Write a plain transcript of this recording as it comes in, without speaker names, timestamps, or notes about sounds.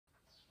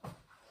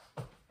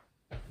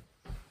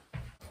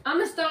I'm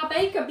a star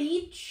baker,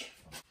 beach.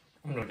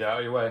 I'm gonna get out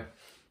of your way.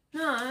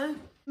 No,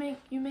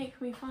 you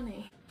make me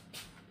funny.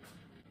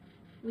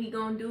 We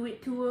gonna do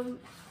it to him.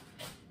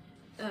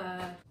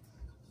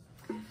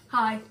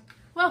 Hi,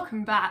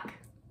 welcome back.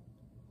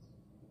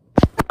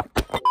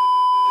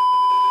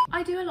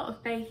 I do a lot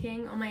of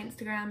baking on my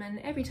Instagram, and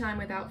every time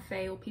without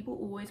fail people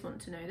always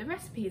want to know the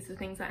recipes of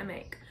things that I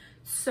make.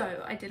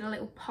 So I did a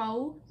little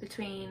poll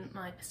between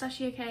my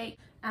pistachio cake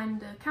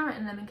and the carrot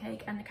and lemon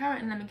cake, and the carrot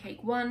and lemon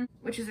cake won,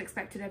 which is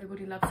expected.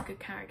 Everybody loves a good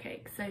carrot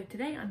cake. So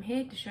today I'm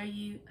here to show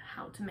you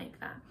how to make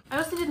that. I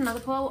also did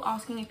another poll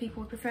asking if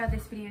people would prefer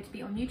this video to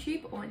be on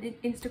YouTube or on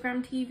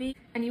Instagram TV,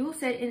 and you all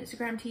said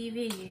Instagram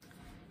TV.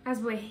 As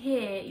we're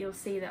here, you'll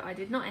see that I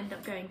did not end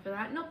up going for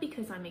that, not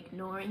because I'm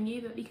ignoring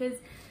you, but because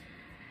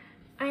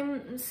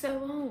I'm so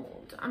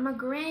old. I'm a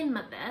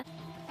grandmother.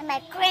 I'm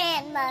a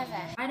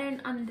grandmother. I don't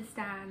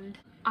understand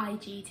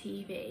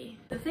IGTV.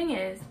 The thing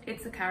is,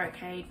 it's a carrot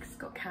cake, it's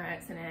got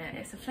carrots in it,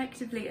 it's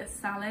effectively a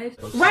salad.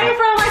 Ready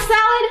for my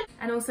salad?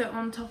 And also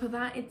on top of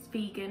that, it's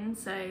vegan,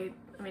 so,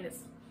 I mean,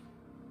 it's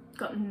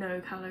got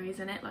no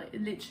calories in it, like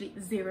literally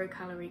 0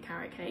 calorie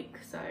carrot cake,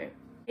 so.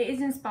 It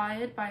is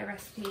inspired by a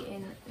recipe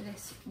in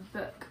this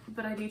book,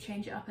 but I do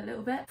change it up a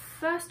little bit.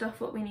 First off,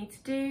 what we need to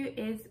do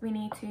is we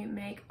need to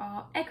make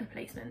our egg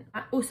replacement.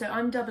 Also,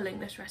 I'm doubling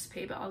this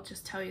recipe, but I'll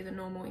just tell you the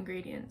normal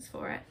ingredients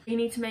for it. You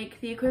need to make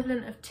the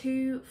equivalent of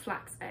 2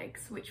 flax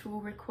eggs, which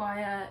will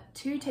require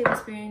 2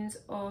 tablespoons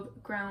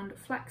of ground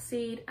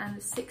flaxseed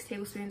and 6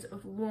 tablespoons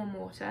of warm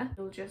water.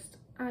 You'll just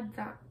add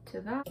that to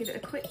that, give it a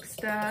quick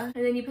stir,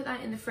 and then you put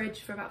that in the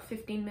fridge for about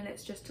 15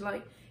 minutes just to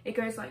like, it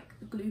goes like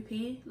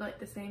gloopy, like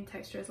the same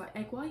texture as like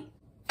egg white.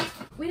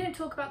 We don't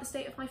talk about the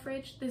state of my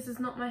fridge. This is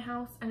not my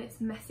house and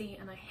it's messy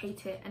and I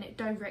hate it, and it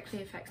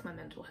directly affects my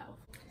mental health.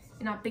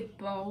 In our big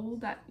bowl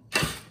that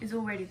is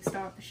already the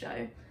star of the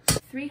show,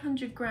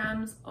 300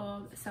 grams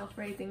of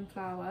self-raising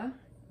flour,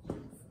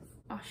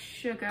 our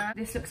sugar.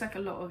 This looks like a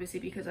lot obviously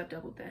because I've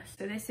doubled this.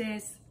 So this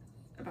is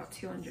about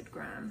 200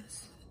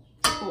 grams.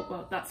 Oh,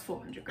 well, that's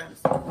 400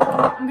 grams.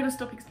 I'm gonna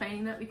stop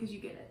explaining that because you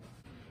get it.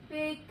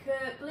 Big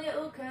cook,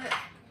 little cook,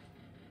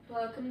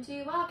 welcome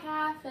to our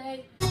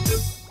cafe.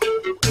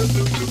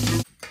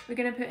 We're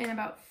gonna put in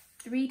about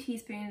 3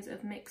 teaspoons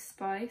of mixed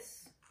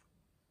spice.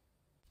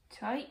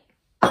 Tight.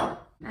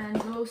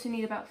 And we'll also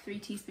need about 3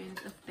 teaspoons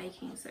of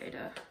baking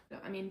soda.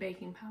 I mean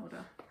baking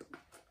powder.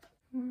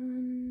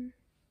 1,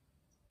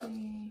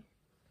 2,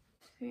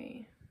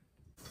 3.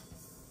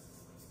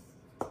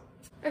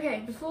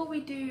 Okay, before we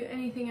do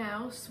anything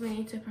else, we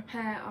need to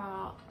prepare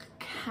our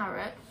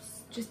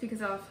carrots, just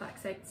because our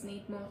flax eggs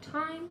need more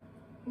time.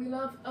 We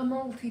love a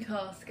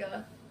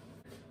multitasker.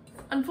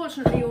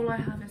 Unfortunately, all I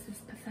have is this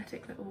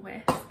pathetic little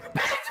whisk.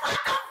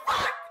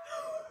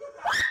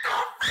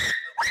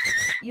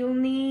 You'll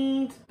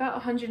need about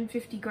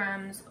 150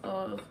 grams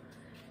of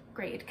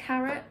grated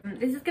carrot.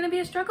 This is going to be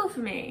a struggle for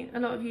me. A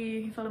lot of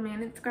you who follow me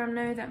on Instagram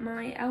know that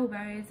my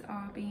elbows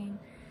are being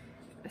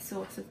a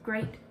source of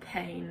great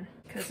pain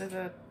because of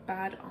a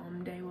bad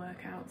arm day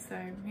workout, so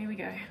here we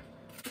go.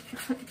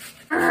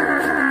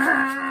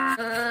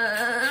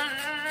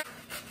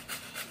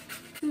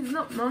 This is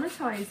not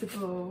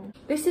monetizable.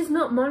 This is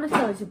not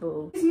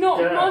monetizable. It's not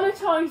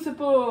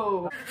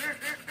monetizable.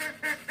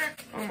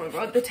 Oh my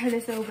god, the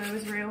tennis elbow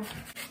is real.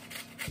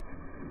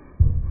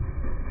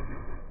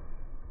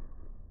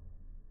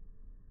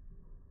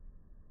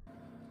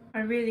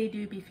 I really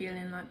do be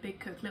feeling like big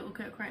cook, little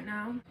cook right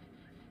now.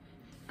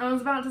 I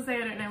was about to say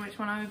I don't know which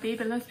one I would be,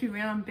 but let's be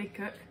real, I'm big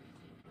cook.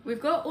 We've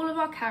got all of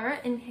our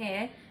carrot in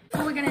here.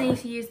 Before we're going to need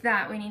to use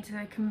that, we need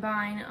to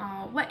combine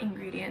our wet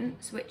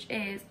ingredients, which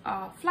is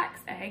our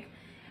flax egg.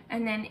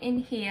 And then in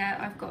here,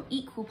 I've got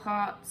equal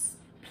parts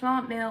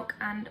plant milk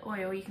and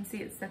oil. You can see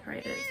it's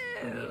separated,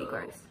 it's really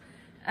gross.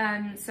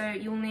 So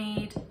you'll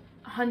need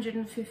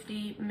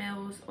 150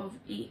 mils of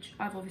each.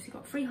 I've obviously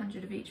got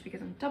 300 of each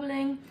because I'm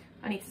doubling.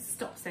 I need to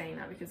stop saying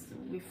that because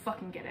we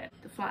fucking get it.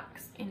 The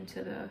flax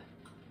into the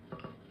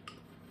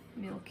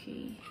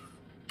milky,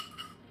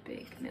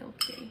 big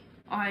milky.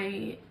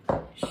 I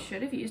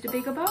should have used a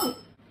bigger bowl.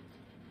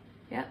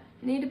 Yep,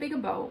 need a bigger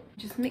bowl.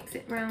 Just mix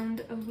it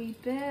round a wee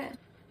bit.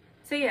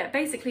 So yeah,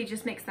 basically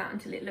just mix that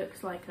until it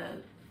looks like a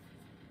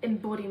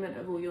embodiment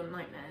of all your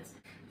nightmares.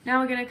 Now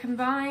we're going to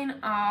combine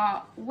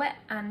our wet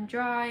and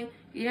dry.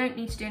 You don't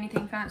need to do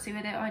anything fancy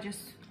with it. I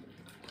just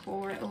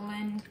pour it all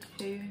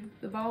into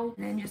the bowl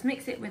and then just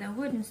mix it with a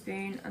wooden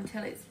spoon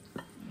until it's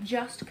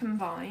just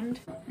combined.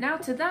 Now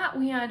to that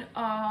we add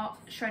our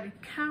shredded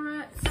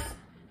carrots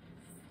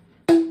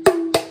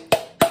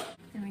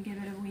and we give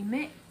it a wee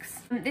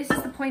mix. This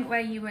is the point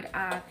where you would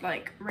add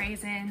like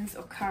raisins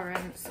or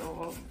currants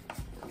or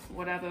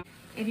whatever.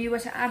 If you were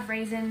to add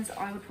raisins,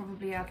 I would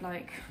probably add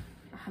like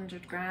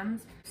 100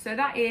 grams. So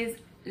that is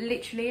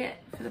literally it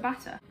for the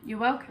batter. You're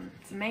welcome,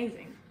 it's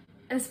amazing.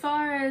 As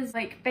far as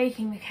like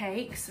baking the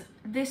cakes,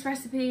 this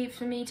recipe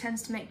for me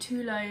tends to make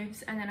 2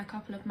 loaves and then a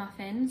couple of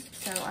muffins.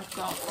 So I've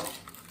got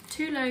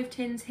 2 loaf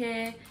tins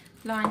here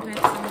lined with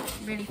some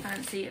really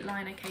fancy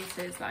liner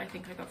cases that I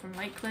think I got from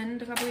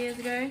Lakeland a couple of years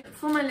ago.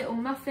 For my little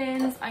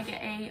muffins, I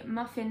get a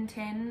muffin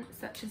tin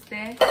such as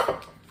this,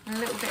 and a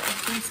little bit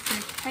of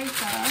greaseproof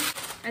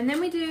paper, and then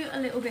we do a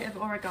little bit of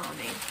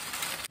origami.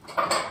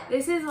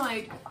 This is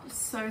like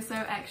so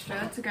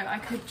extra to go. I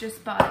could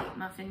just buy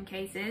muffin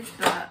cases,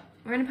 but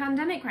we're in a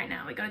pandemic right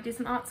now. We gotta do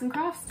some arts and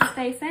crafts to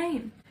stay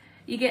sane.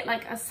 You get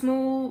like a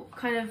small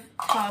kind of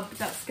tub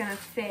that's gonna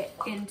fit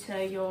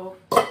into your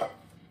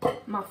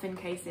muffin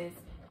cases.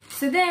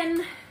 So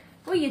then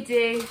what you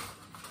do,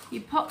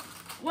 you pop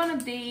one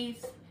of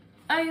these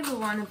over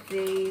one of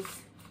these,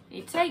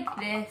 you take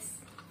this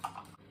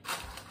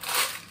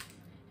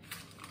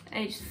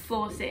and you just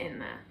force it in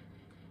there.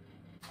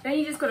 Then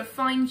you just got to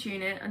fine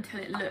tune it until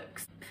it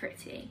looks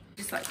pretty.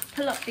 Just like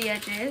pull up the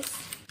edges,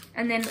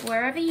 and then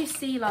wherever you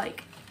see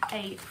like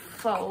a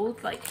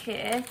fold, like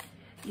here,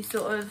 you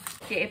sort of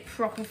get it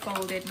proper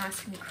folded,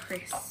 nice and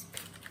crisp.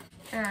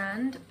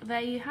 And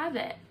there you have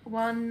it,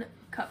 one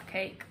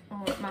cupcake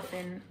or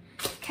muffin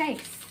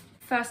case.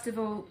 First of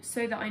all,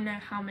 so that I know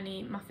how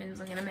many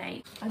muffins I'm going to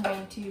make, I'm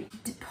going to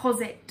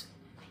deposit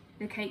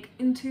the cake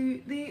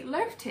into the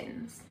loaf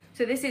tins.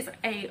 So this is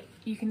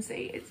you can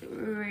see it's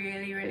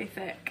really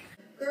thick.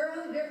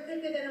 Girl, you're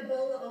thicker than a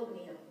bowl of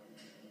oatmeal.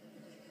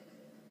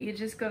 You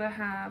just gotta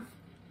have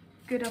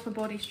good upper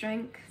body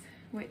strength,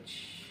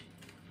 which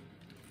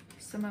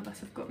some of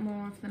us have got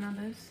more of than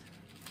others.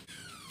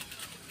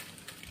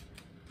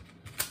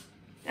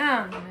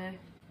 Oh no.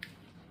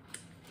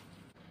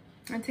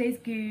 It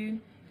tastes good.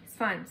 It's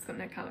fine, it's got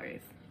no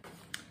calories.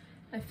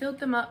 I filled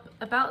them up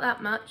about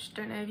that much.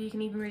 Don't know if you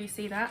can even really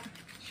see that.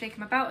 Shake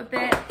them about a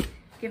bit.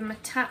 Give them a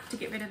tap to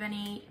get rid of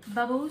any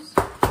bubbles.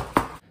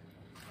 I'm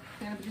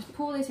going to just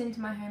pour this into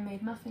my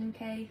homemade muffin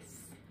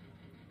case.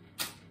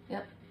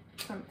 Yep,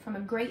 from a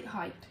great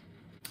height.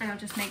 And I'll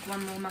just make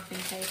one more muffin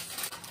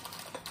case.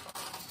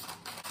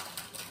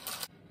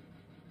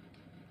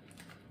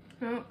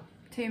 Oh,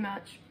 too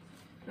much.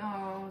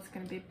 Oh, it's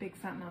going to be a big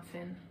fat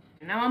muffin.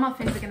 Now our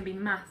muffins are going to be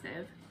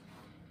massive.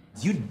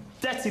 You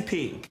dirty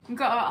pig! We've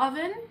got our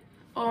oven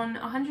on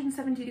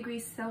 170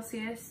 degrees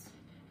Celsius.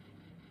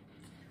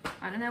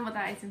 I don't know what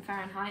that is in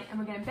Fahrenheit, and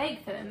we're going to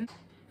bake them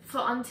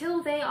for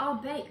until they are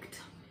baked.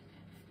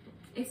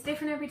 It's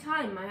different every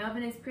time. My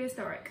oven is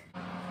prehistoric.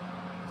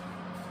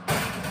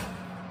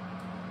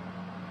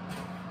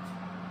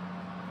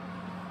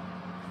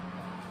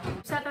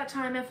 Set that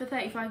timer for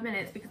 35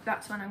 minutes because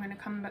that's when I'm going to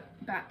come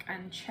back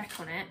and check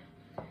on it.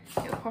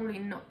 It'll probably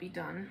not be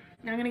done.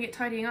 Now I'm going to get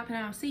tidying up and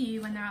I'll see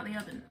you when they're out of the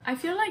oven. I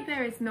feel like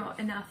there is not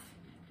enough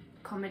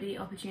comedy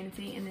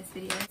opportunity in this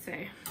video, so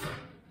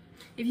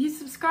if you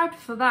subscribed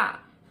for that,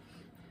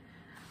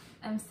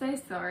 I'm so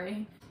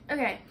sorry.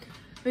 Okay,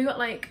 we've got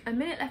like a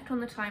minute left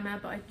on the timer,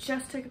 but I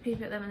just took a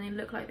peep at them and they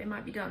look like they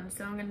might be done,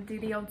 so I'm going to do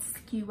the old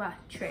skewer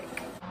trick.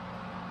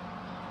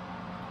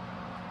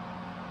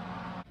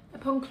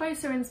 Upon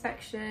closer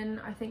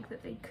inspection, I think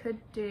that they could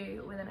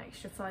do with an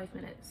extra 5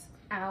 minutes.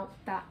 Ow,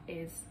 that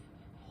is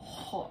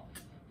hot.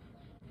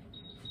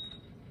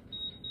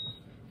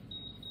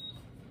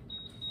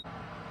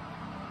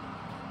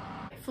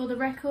 For the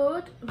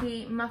record,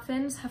 the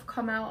muffins have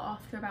come out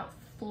after about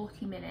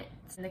 40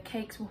 minutes. And the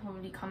cakes will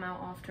probably come out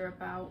after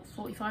about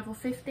 45 or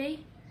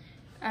 50.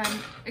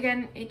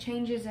 Again, it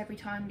changes every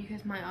time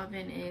because my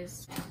oven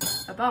is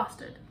a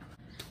bastard.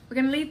 We're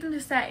going to leave them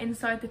to set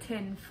inside the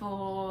tin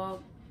for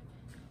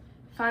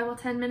 5 or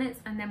 10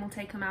 minutes and then we'll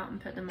take them out and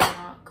put them on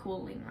our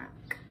cooling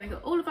rack. We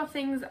got all of our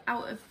things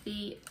out of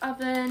the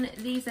oven.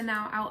 These are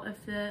now out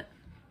of the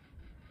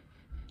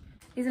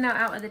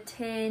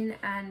tin,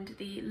 and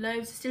the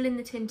loaves are still in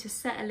the tin to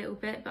set a little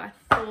bit, but I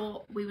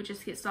thought we would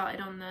just get started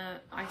on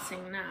the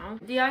icing now.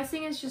 The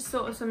icing is just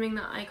sort of something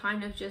that I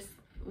kind of just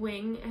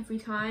wing every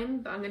time,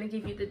 but I'm going to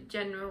give you the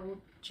general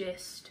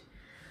gist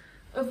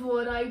of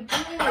what I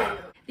do.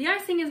 The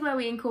icing is where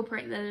we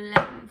incorporate the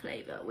lemon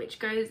flavour, which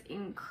goes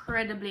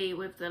incredibly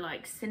with the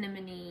like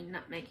cinnamony,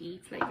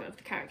 nutmeggy flavour of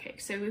the carrot cake.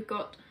 So we've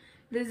got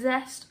the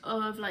zest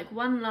of like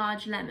one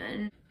large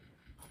lemon.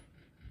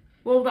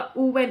 Well, that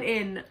all went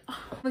in.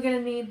 We're going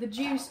to need the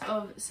juice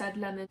of said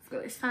lemon. It's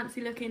got this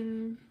fancy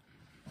looking...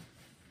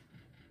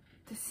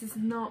 This is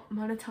not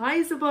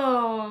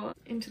monetizable.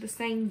 Into the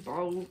same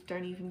bowl,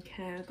 don't even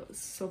care, I've got the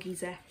soggy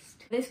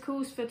zest. This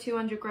calls for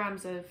 200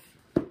 grams of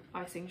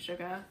icing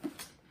sugar.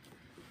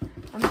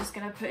 I'm just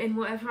going to put in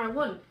whatever I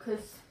want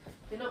because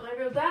you're not my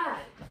real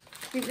dad.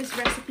 I think this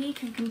recipe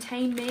can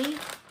contain me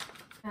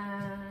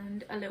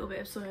and a little bit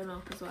of soy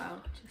milk as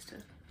well, just to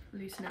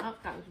loosen it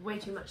up. That was way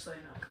too much soy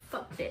milk.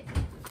 Fuck it.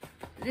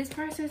 This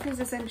process is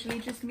essentially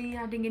just me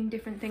adding in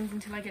different things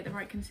until I get the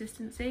right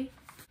consistency.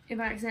 If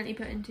I accidentally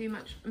put in too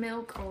much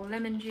milk or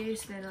lemon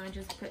juice, then I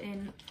just put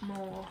in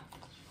more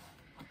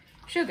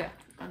sugar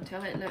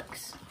until it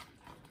looks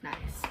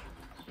nice.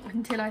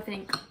 Until I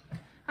think,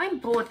 I'm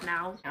bored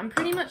now. I'm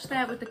pretty much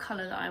there with the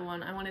colour that I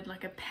want. I wanted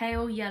like a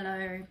pale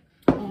yellow,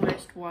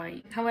 almost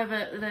white.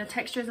 However, the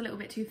texture is a little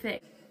bit too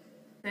thick.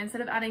 So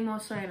instead of adding more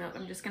soy milk,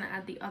 I'm just going to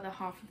add the other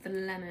half of the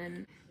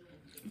lemon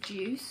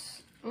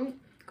juice Oh,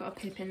 got a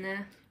pip in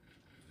there.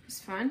 It's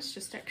fine, it's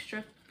just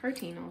extra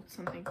protein or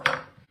something.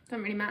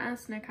 Don't really matter,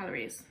 it's no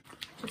calories.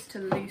 Just to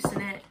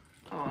loosen it.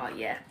 Oh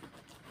yeah.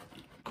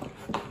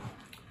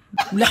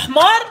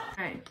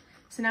 Right,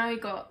 so now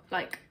we've got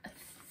like a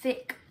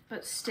thick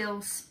but still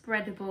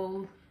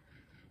spreadable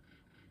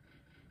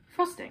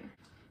frosting.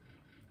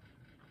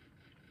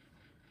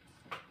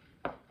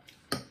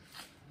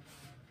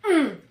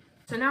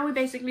 So now we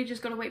basically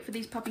just got to wait for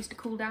these puppies to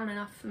cool down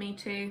enough for me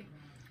to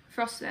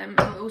frost them.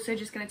 And we're also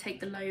just going to take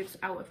the loaves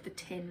out of the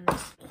tins.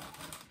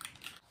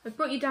 I've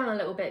brought you down a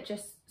little bit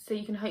just so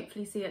you can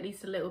hopefully see at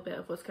least a little bit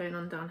of what's going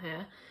on down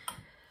here.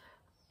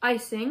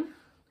 Icing,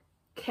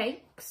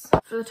 cakes.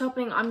 For the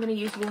topping, I'm going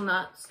to use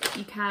walnuts.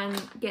 You can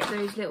get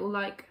those little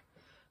like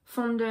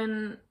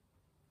fondant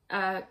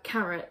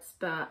carrots,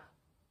 but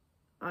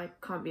I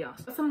can't be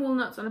asked. Got some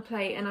walnuts on a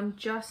plate, and I'm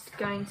just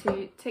going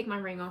to take my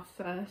ring off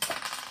first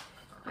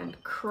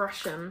and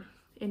crush them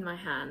in my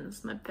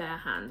hands, my bare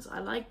hands. I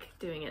like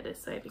doing it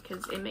this way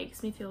because it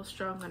makes me feel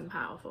strong and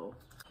powerful.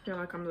 I feel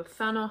like I'm the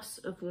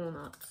Thanos of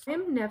walnuts.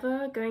 I'm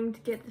never going to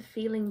get the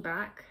feeling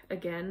back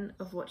again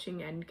of watching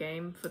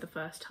Endgame for the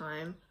first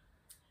time.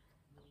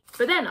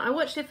 But then I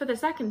watched it for the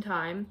second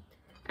time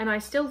and I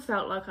still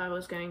felt like I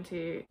was going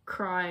to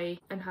cry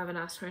and have an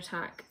asthma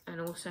attack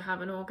and also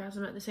have an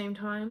orgasm at the same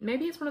time.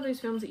 Maybe it's one of those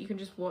films that you can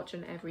just watch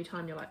and every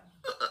time you're like...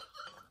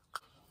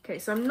 Okay,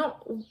 so I'm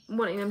not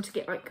wanting them to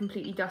get like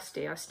completely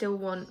dusty. I still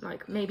want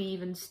like maybe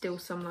even still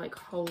some like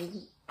whole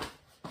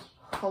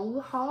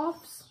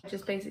halves. I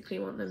just basically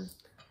want them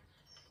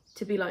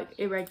to be like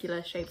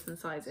irregular shapes and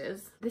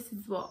sizes. This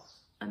is what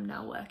I'm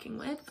now working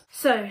with.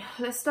 So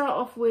let's start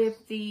off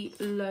with the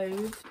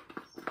loaves.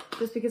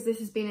 Just because this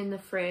has been in the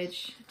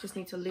fridge, just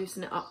need to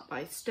loosen it up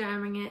by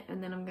stirring it,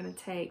 and then I'm going to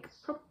take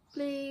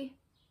probably,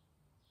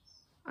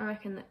 I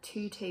reckon that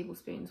 2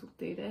 tablespoons will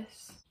do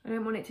this. I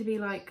don't want it to be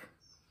like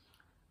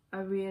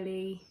a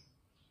really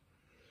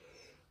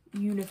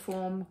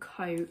uniform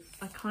coat.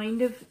 I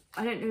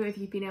don't know if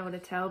you've been able to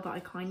tell, but I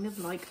kind of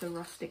like the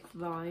rustic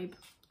vibe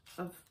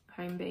of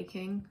home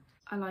baking.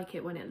 I like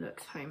it when it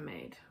looks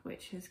homemade,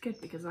 which is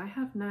good because I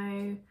have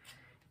no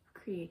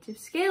creative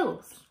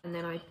skills. And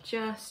then I'm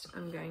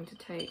going to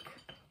take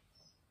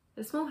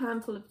a small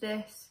handful of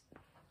this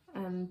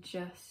and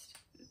just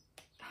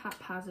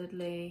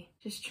haphazardly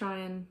just try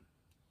and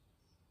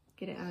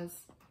get it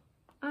as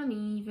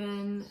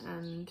uneven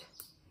and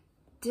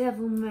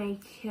devil may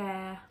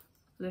care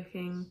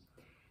looking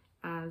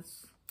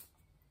as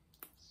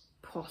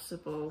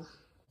possible.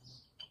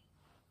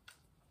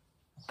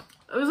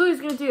 I was always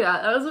going to do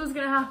that. That was always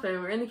going to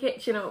happen. We're in the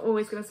kitchen, I'm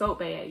always going to salt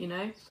bay it, you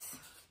know.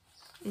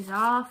 Is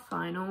our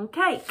final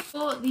cake.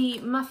 For the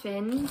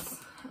muffins,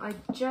 I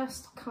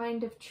just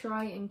kind of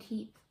try and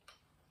keep,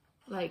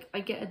 like, I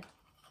get a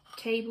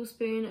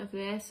tablespoon of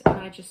this and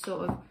I just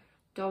sort of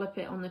dollop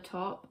it on the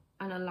top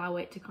and allow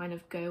it to kind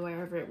of go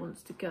wherever it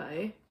wants to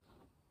go.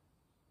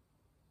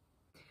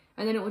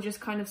 And then it will just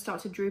kind of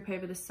start to droop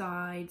over the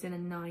sides in a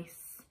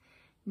nice,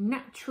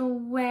 natural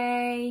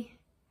way.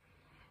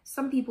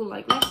 Some people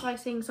like less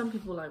icing, some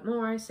people like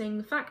more icing.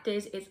 The fact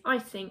is, it's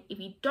icing. If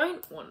you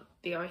don't want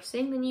the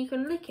icing, then you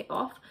can lick it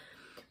off.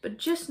 But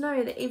just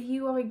know that if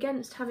you are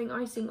against having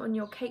icing on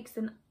your cakes,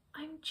 then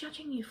I'm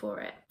judging you for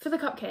it. For the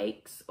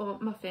cupcakes or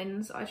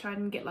muffins, I tried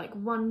and get like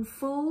 1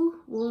 full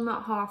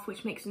walnut half,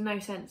 which makes no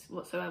sense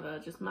whatsoever,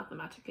 just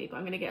mathematically. But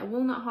I'm going to get a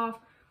walnut half,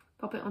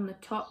 pop it on the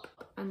top,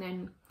 and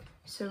then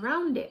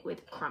surround it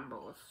with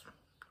crumbles.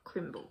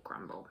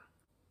 Crumble.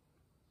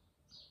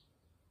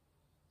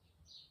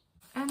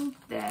 And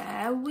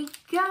there we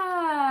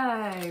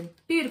go.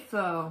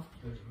 Beautiful.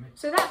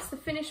 So that's the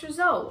finished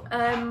result.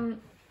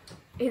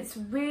 It's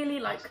really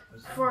like,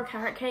 for a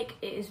carrot cake,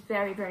 it is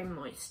very, very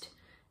moist.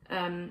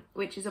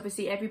 Which is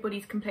obviously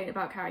everybody's complaint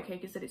about carrot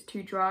cake is that it's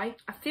too dry.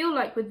 I feel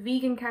like with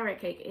vegan carrot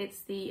cake,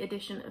 it's the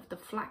addition of the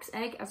flax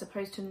egg as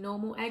opposed to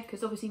normal egg,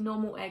 because obviously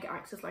normal egg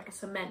acts as like a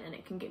cement and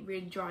it can get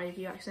really dry if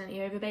you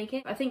accidentally overbake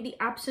it. I think the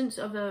absence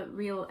of a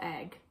real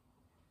egg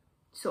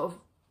sort of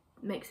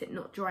makes it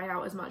not dry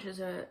out as much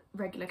as a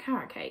regular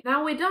carrot cake.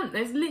 Now we're done.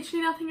 There's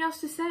literally nothing else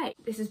to say.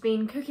 This has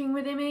been Cooking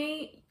with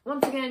Imi.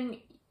 Once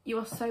again, you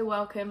are so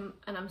welcome,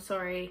 and I'm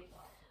sorry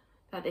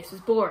that this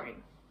was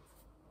boring.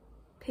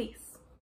 Peace.